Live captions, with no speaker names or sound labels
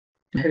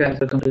Hey guys,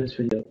 welcome to this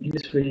video. In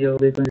this video,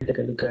 we're going to take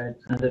a look at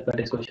another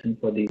practice question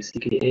for the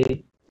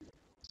CKA.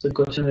 So the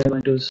question we're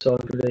going to solve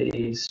today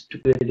is to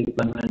create a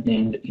deployment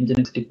named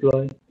Nginx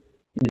deploy in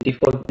the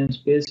default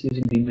namespace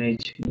using the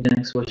image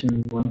Nginx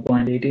version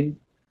 1.18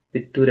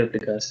 with 2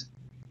 replicas,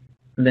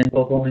 and then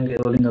performing a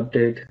rolling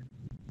update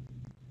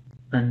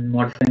and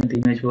modifying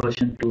the image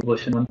version to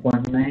version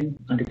 1.9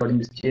 and recording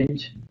this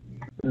change,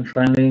 and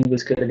finally we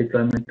scale the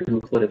deployment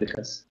to 4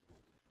 replicas.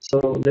 So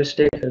let's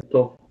take help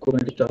of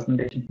Kubernetes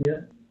documentation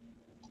here.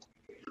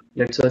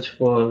 Let's search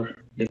for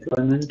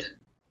deployment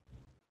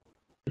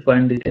to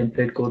find the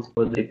template code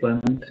for the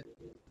deployment.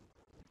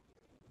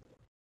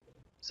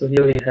 So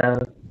here we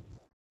have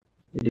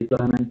the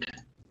deployment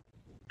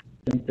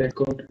template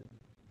code.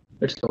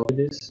 Let's copy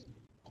this.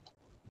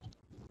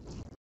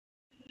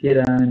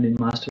 Here I am in the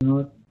master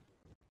node.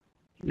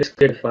 Let's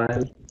create a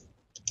file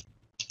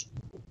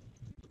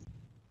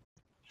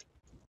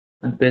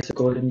and paste the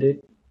code in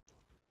it.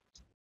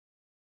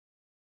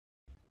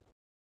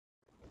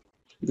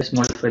 Let's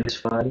modify this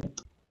file.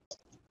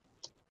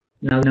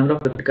 Now the number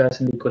of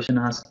replicas in the question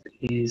asked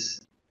is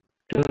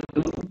 2.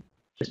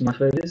 Let's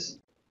modify this.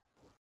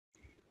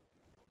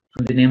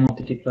 And the name of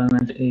the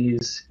deployment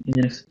is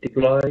Nginx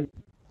deploy.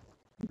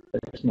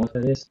 Let's modify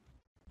this.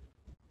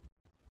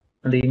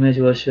 And the image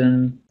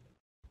version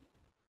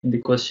in the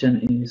question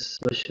is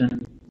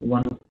version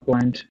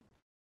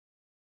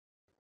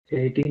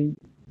 1.18.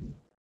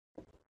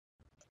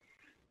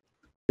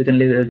 We can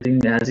leave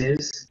everything as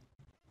is.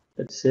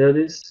 Let's save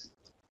this.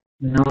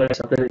 Now let's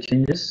apply the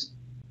changes.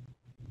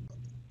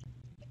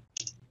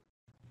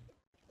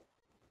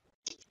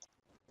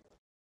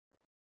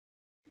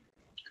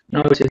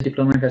 Now it says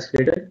deployment has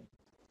created.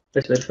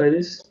 Let's verify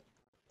this.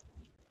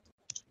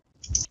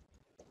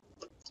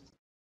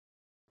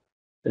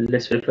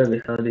 Let's verify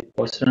we have the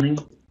pods running.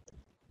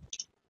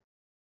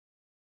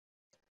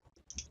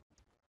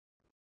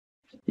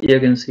 Here you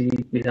can see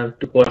we have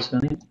 2 pods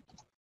running.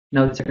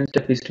 Now the second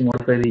step is to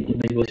modify the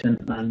image version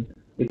and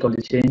record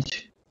the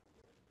change.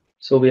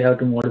 So we have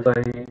to modify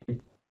the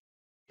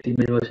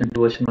image version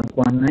to version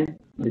 1.9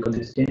 record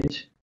this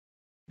change.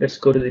 Let's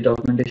go to the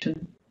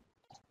documentation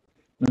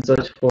and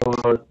search for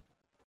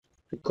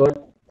record.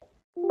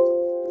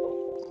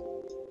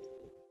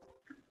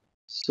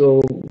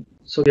 So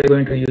we are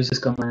going to use this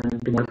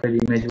command to modify the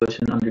image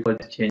version and record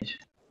the change.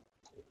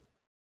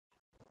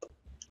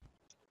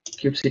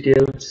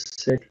 kubectl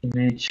set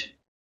image.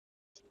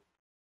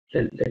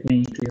 Let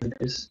me clear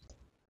this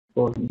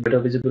for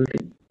better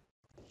visibility.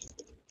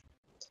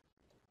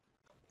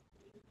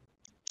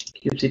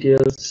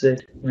 kubectl set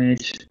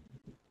image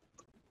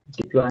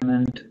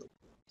deployment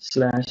 /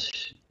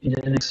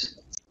 nginx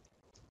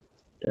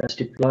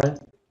 -deploy,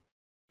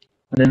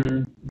 and then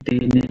the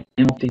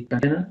name of the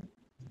container,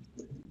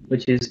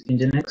 which is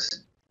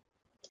nginx,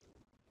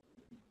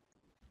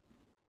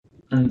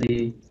 and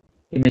the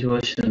image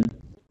version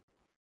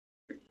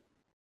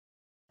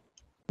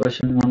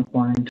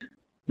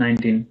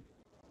 1.19,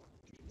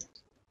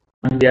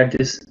 and we add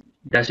this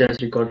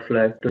 -- record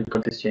flag to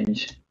record this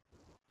change.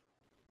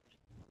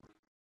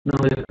 Now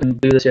you can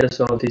view the status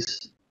of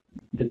this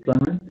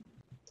deployment.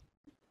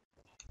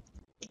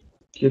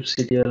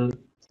 kubectl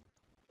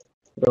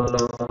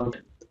rollout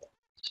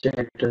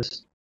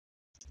status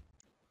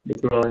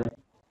deployment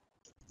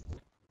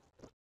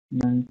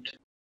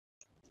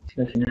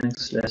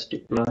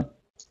 /nginx/deploy.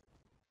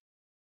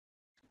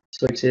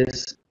 So it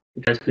says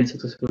it has been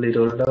successfully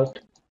rolled out.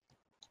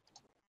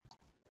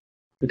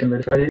 We can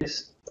verify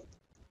this.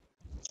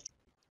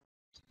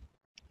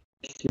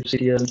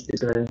 kubectl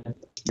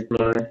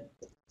deploy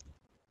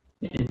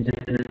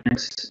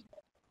nginx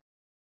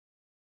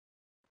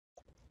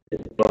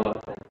deploy.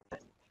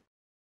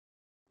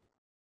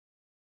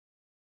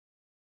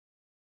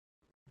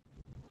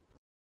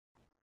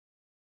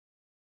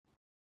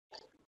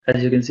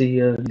 As you can see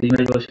here, the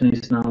image version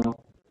is now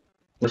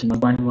version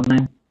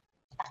 1.19.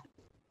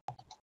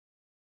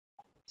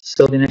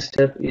 So the next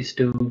step is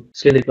to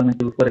scale deployment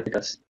to 4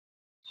 replicas.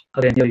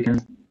 Again, here you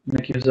can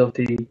make use of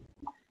the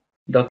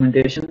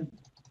documentation.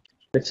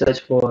 Let's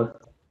search for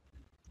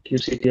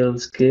kubectl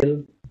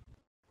scale.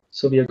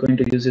 So we are going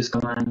to use this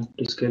command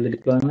to scale the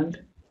deployment.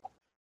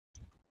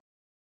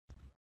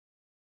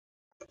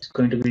 It's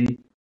going to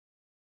be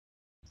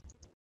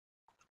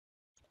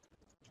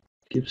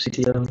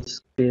kubectl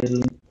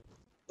scale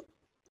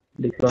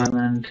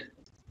deployment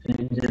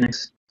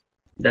nginx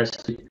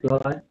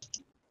 -deploy,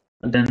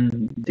 and then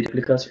the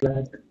replicas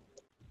flag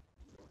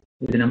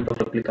with the number of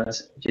replicas,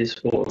 which is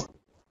 4.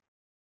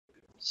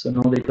 So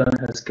now the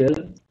deployment has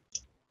scaled.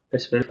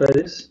 Let's verify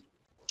this.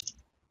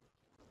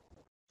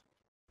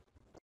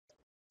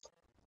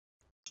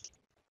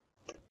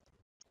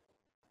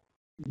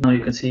 Now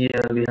you can see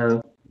here we have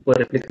 4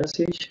 replicas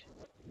each.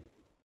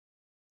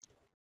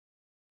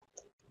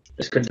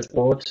 Let's get the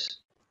ports.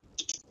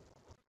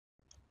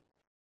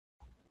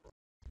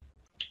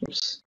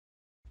 Oops.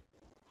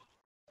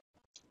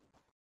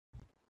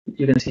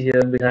 You can see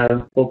here we have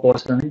 4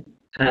 ports running.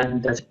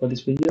 And that's it for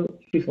this video.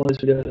 If you found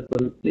this video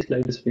helpful, please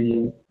like this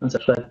video and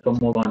subscribe for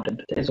more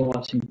content. Thanks for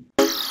watching.